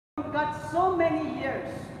God so many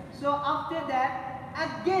years. So after that,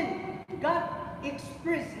 again, God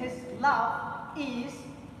expressed His love is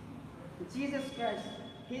Jesus Christ.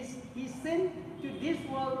 He sent to this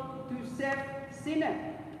world to save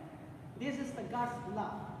sinners. This is the God's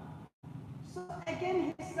love. So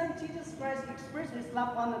again, His Son Jesus Christ expressed His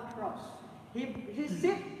love on the cross. He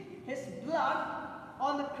shed His blood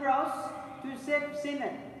on the cross to save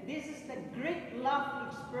sinners. This is the great love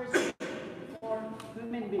expression for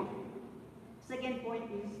human being. Second point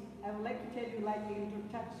is, I would like to tell you like the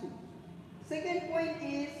introduction. Second point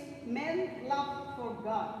is, man's love for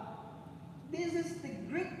God. This is the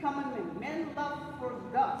great commandment, man's love for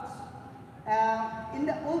God. In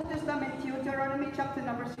the Old Testament, Deuteronomy chapter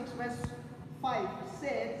number 6, verse 5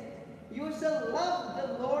 says, you shall love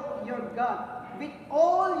the Lord your God with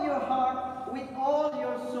all your heart, with all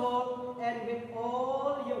your soul, and with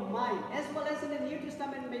all your mind. As well as in the New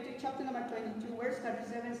Testament, Matthew chapter number 22, verse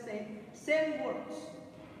 37 says, same words.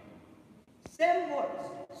 Same words.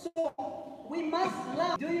 So, we must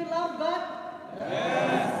love. Do you love God?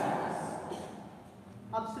 Yes.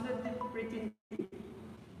 Absolutely pretty.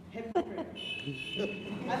 Hypocrite.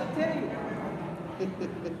 I will tell you.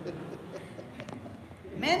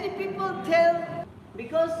 Many people tell,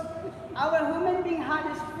 because our human being heart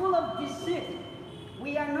is full of deceit.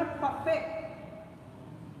 We are not perfect.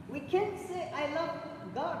 We can't say, I love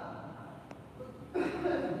God.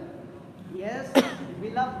 Yes, we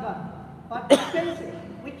love God. But we can say,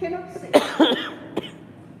 we cannot say.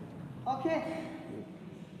 Okay.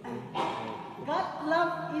 God's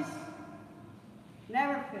love is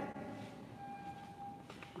never fail.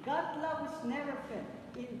 God's love is never fail.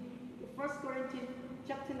 In 1 Corinthians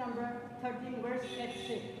chapter number 13, verse 8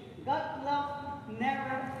 says, God's love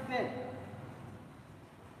never fail.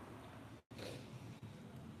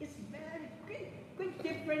 It's very quite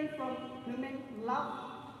different from human love.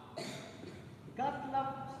 God's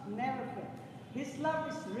love never fail. His love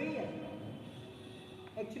is real.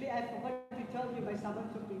 Actually, I forgot to tell you my sermon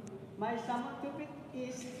topic. My sermon topic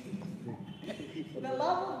is the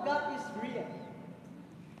love of God is real.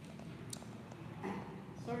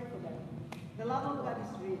 Sorry for that. The love of God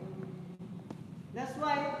is real. That's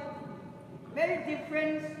why very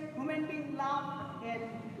different human being love and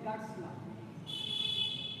God's love.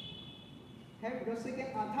 Here we go.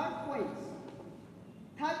 Third point.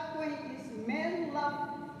 Third point is man love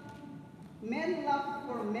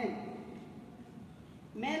for men.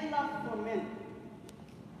 Men love for men.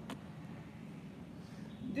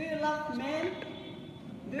 Do you love men?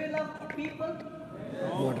 Do you love people?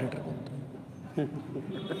 Moderator.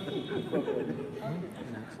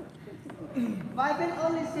 Bible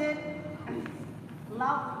only said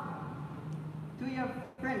love to your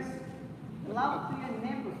friends, love to your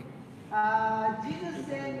neighbor. Jesus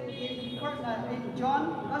said in John,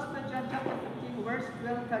 Gospel John chapter 15, verse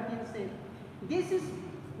 12, 13 said, this is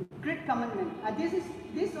great commandment.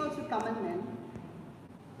 This also commandment.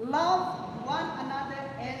 Love one another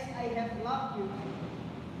as I have loved you.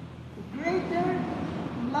 Greater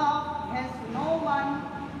love has no one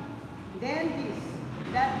than this,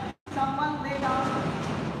 that someone lay down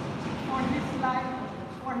for his life,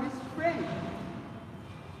 for his friend.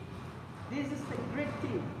 This is the great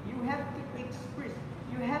thing. You have to express.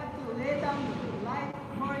 You have to lay down your life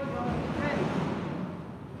for your friend.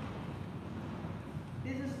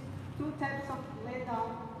 This is two types of lay down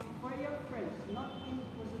for your friends, not in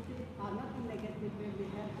positive, not in negative way. We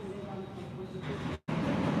have to lay down for positive.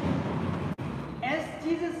 As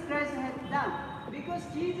Jesus Christ has done, because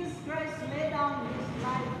Jesus Christ laid down his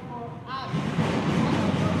life for us.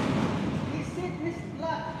 He shed his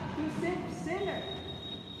blood to save sinners.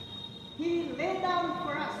 He laid down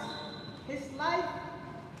for us his life,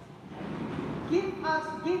 give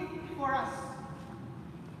for us.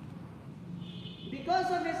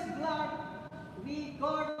 Because of his blood, we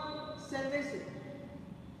got salvation.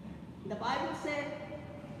 The Bible said,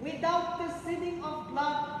 without the shedding of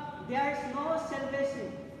blood, there is no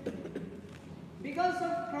salvation. Because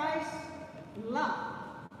of Christ's love,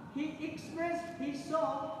 he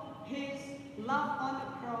showed his love on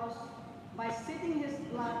the cross. By shedding his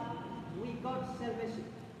blood, we got salvation.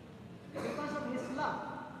 Because of his love.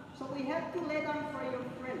 So we have to lay down for your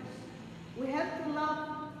friends. We have to love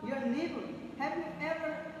your neighbor. Have you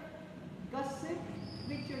ever gossiped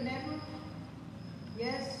with your neighbor?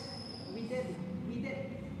 Yes, we did. We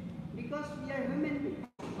did. Because we are human beings.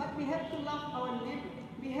 But we have to love our neighbor.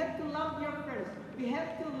 We have to love your friends. We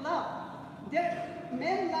have to love.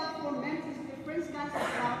 Men love for men is different kinds of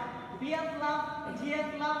love. BF love,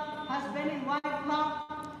 GF love, husband and wife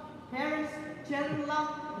love, parents, children love,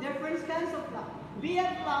 different kinds of love.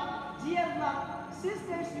 BF love, GF love,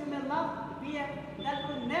 sisters, you may love BF, that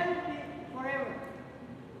will never be forever.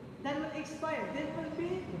 That will expire. That will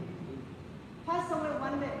be pass away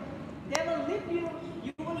one day. They will leave you.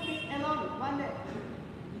 You will be alone one day.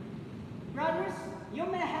 Brothers, you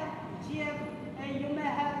may have GF and you may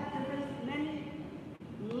have many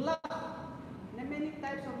love, many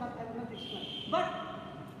types of love I will not explain. But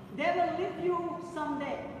they will leave you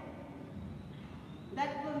someday.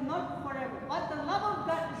 That will not forever. But the love of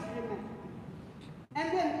God is remain.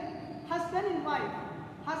 And then husband and wife.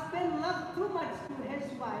 Husband loves too much to his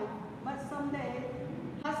wife, but someday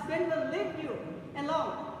husband will leave you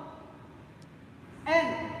alone.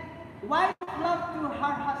 And wife loves to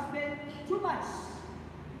her husband too much.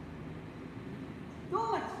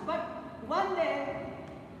 Too much. But one day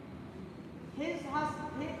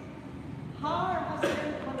her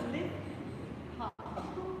husband will leave her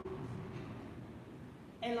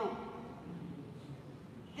alone.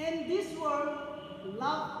 In this world,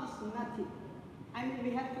 love is nothing. I mean,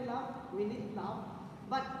 we have to love, we need love,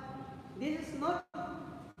 but this is not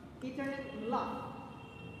eternal love.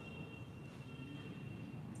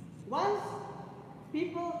 Once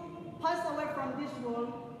people pass away from this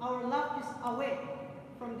world, our love is away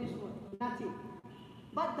from this world, nothing.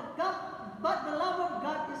 But the love of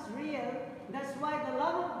God is real. That's why the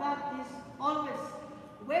love of God is always,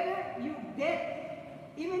 whether you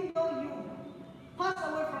dead, even though you pass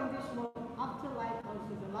away from this world, after life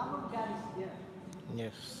also, the love of God is there.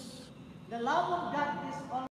 Yes. The love of God is always